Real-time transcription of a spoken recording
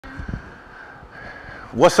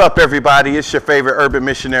What's up, everybody? It's your favorite urban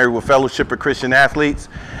missionary with Fellowship of Christian Athletes.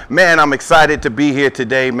 Man, I'm excited to be here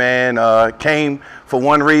today, man. Came for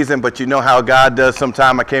one reason, but you know how God does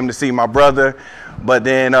sometimes. I came to see my brother, but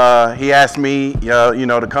then he asked me,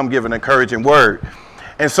 to come give an encouraging word.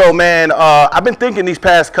 And so, man, I've been thinking these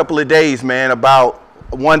past couple of days, man, about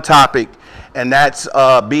one topic, and that's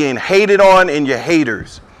being hated on and your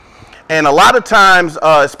haters. And a lot of times,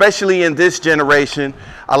 especially in this generation,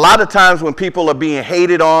 a lot of times when people are being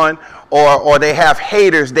hated on or they have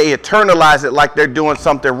haters, they internalize it like they're doing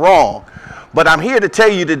something wrong. But I'm here to tell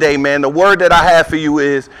you today, man, the word that I have for you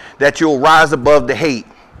is that you'll rise above the hate.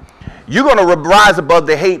 You're going to rise above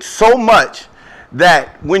the hate so much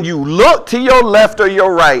that when you look to your left or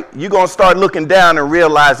your right, you're going to start looking down and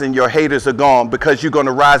realizing your haters are gone because you're going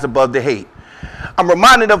to rise above the hate. I'm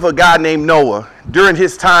reminded of a guy named Noah. During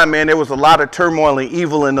his time, man, there was a lot of turmoil and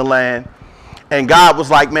evil in the land. And God was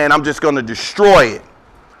like, man, I'm just going to destroy it.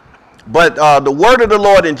 But the word of the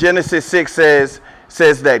Lord in Genesis 6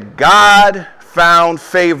 says that God found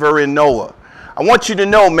favor in Noah. I want you to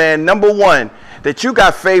know, man, number one, that you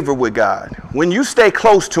got favor with God. When you stay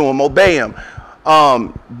close to him, obey him,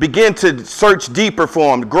 begin to search deeper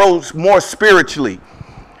for him, grow more spiritually,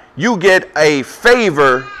 you get a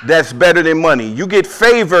favor that's better than money. You get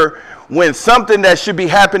favor when something that should be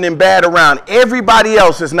happening bad around everybody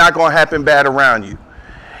else is not going to happen bad around you.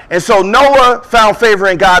 And so Noah found favor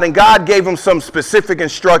in God, and God gave him some specific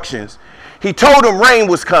instructions. He told him rain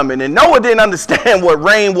was coming, and Noah didn't understand what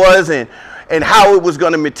rain was and how it was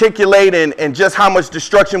going to meticulate and just how much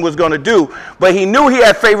destruction was going to do. But he knew he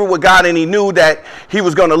had favor with God, and he knew that he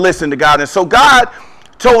was going to listen to God. And so God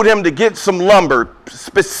told him to get some lumber,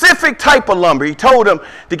 specific type of lumber. He told him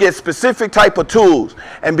to get specific type of tools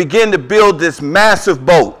and begin to build this massive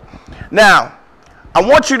boat. Now, I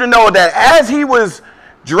want you to know that as he was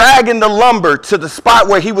dragging the lumber to the spot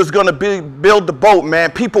where he was going to build the boat,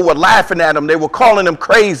 man, people were laughing at him. They were calling him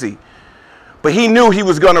crazy. But he knew he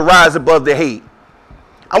was going to rise above the hate.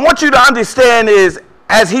 I want you to understand is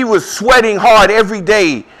as he was sweating hard every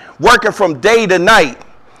day, working from day to night,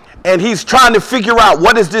 and he's trying to figure out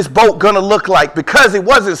what is this boat going to look like, because it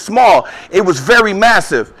wasn't small, it was very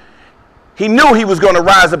massive. He knew he was going to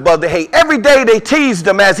rise above the hate. Every day they teased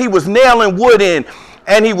him as he was nailing wood in,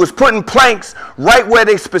 and he was putting planks right where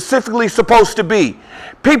they specifically supposed to be.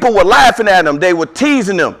 People were laughing at him. They were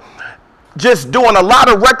teasing him, just doing a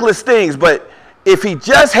lot of reckless things. But if he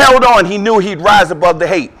just held on, he knew he'd rise above the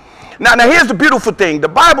hate. Now here's the beautiful thing. The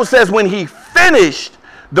Bible says when he finished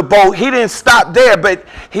the boat, he didn't stop there, but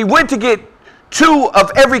he went to get two of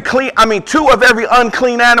every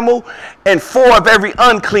unclean animal and 4 of every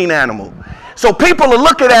unclean animal. So people are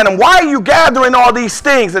looking at him, why are you gathering all these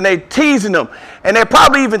things? And they're teasing him. And they're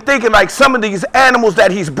probably even thinking like some of these animals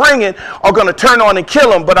that he's bringing are going to turn on and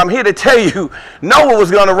kill him. But I'm here to tell you, Noah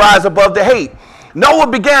was going to rise above the hate. Noah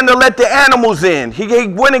began to let the animals in. He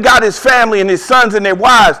went and got his family and his sons and their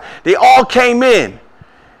wives. They all came in.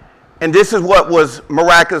 And this is what was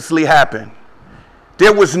miraculously happened.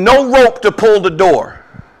 There was no rope to pull the door.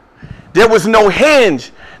 There was no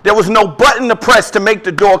hinge. There was no button to press to make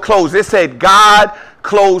the door close. It said God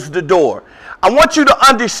closed the door. I want you to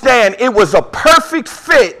understand it was a perfect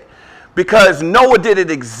fit because Noah did it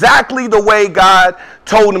exactly the way God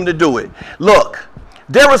told him to do it. Look,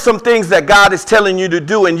 there are some things that God is telling you to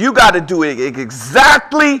do, and you got to do it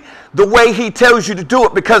exactly the way he tells you to do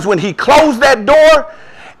it, because when he closed that door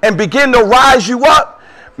and begin to rise you up,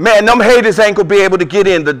 man, them haters ain't going to be able to get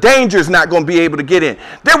in. The danger's not going to be able to get in.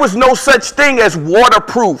 There was no such thing as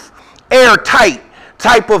waterproof, airtight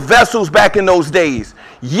type of vessels back in those days.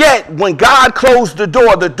 Yet, when God closed the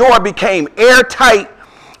door became airtight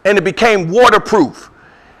and it became waterproof.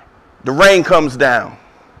 The rain comes down.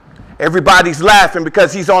 Everybody's laughing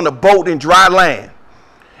because he's on a boat in dry land.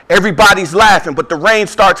 Everybody's laughing, but the rain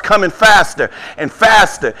starts coming faster and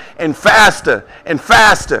faster and faster and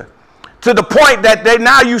faster, to the point that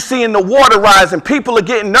now you seeing the water rise and people are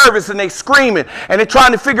getting nervous and they screaming and they're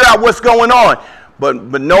trying to figure out what's going on.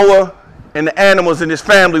 But Noah and the animals and his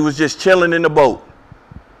family was just chilling in the boat.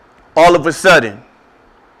 All of a sudden,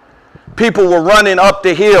 people were running up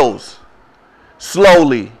the hills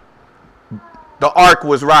slowly. The ark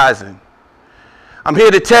was rising. I'm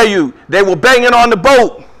here to tell you, they were banging on the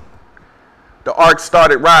boat. The ark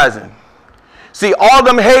started rising. See, all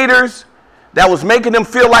them haters that was making him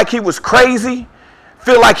feel like he was crazy,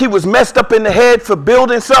 feel like he was messed up in the head for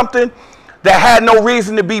building something that had no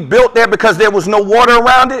reason to be built there because there was no water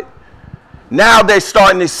around it. Now they're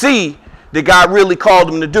starting to see that God really called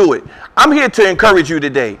them to do it. I'm here to encourage you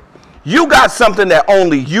today. You got something that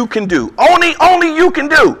only you can do. Only you can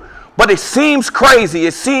do. but it seems crazy.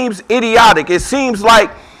 It seems idiotic. It seems like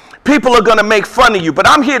people are going to make fun of you. But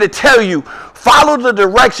I'm here to tell you, follow the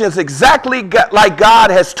directions exactly like God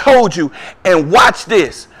has told you. And watch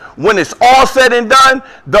this. When it's all said and done,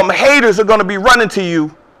 them haters are going to be running to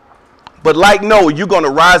you. But like Noah, you're going to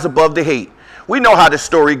rise above the hate. We know how the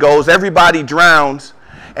story goes. Everybody drowns,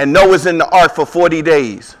 and Noah's in the ark for 40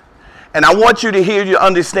 days. And I want you to hear you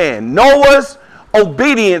understand. Noah's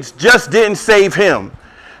obedience just didn't save him.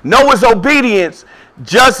 Noah's obedience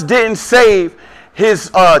just didn't save his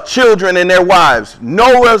children and their wives.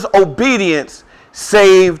 Noah's obedience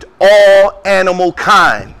saved all animal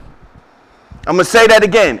kind. I'm going to say that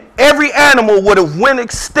again. Every animal would have went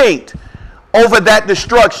extinct over that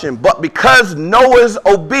destruction. But because Noah's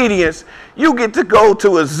obedience, you get to go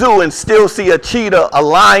to a zoo and still see a cheetah, a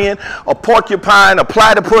lion, a porcupine, a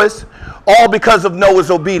platypus, all because of Noah's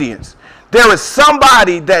obedience. There is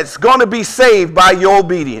somebody that's going to be saved by your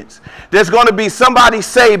obedience. There's going to be somebody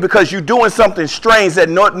saved because you're doing something strange that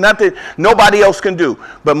nobody else can do.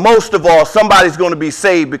 But most of all, somebody's going to be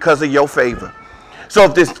saved because of your favor. So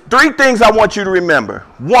if there's 3 things I want you to remember.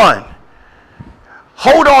 1,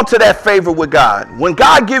 hold on to that favor with God. When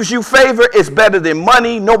God gives you favor, it's better than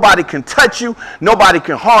money. Nobody can touch you. Nobody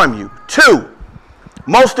can harm you. 2,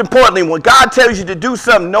 most importantly, when God tells you to do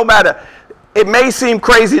something, no matter, it may seem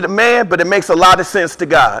crazy to man, but it makes a lot of sense to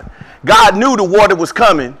God. God knew the water was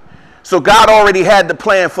coming, so God already had the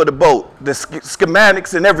plan for the boat, the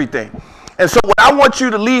schematics and everything. And so what I want you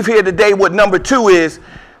to leave here today with number 2 is,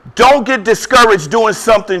 don't get discouraged doing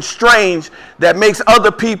something strange that makes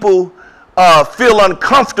other people feel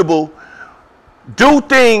uncomfortable. Do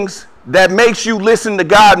things that makes you listen to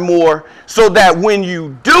God more, so that when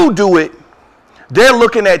you do it, they're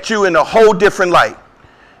looking at you in a whole different light.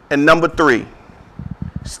 And number 3,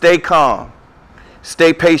 stay calm.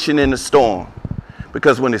 Stay patient in the storm.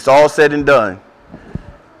 Because when it's all said and done,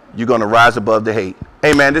 you're going to rise above the hate.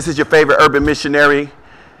 Hey, man, this is your favorite urban missionary,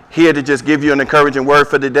 here to just give you an encouraging word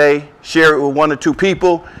for the day. Share it with 1 or 2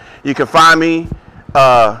 people. You can find me,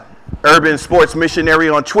 Urban Sports Missionary,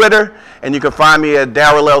 on Twitter. And you can find me at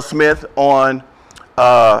Daryle Smith on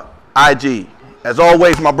IG. As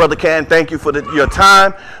always, my brother Ken, thank you for your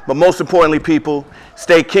time. But most importantly, people,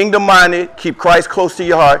 stay kingdom-minded, keep Christ close to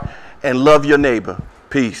your heart, and love your neighbor.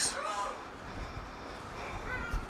 Peace.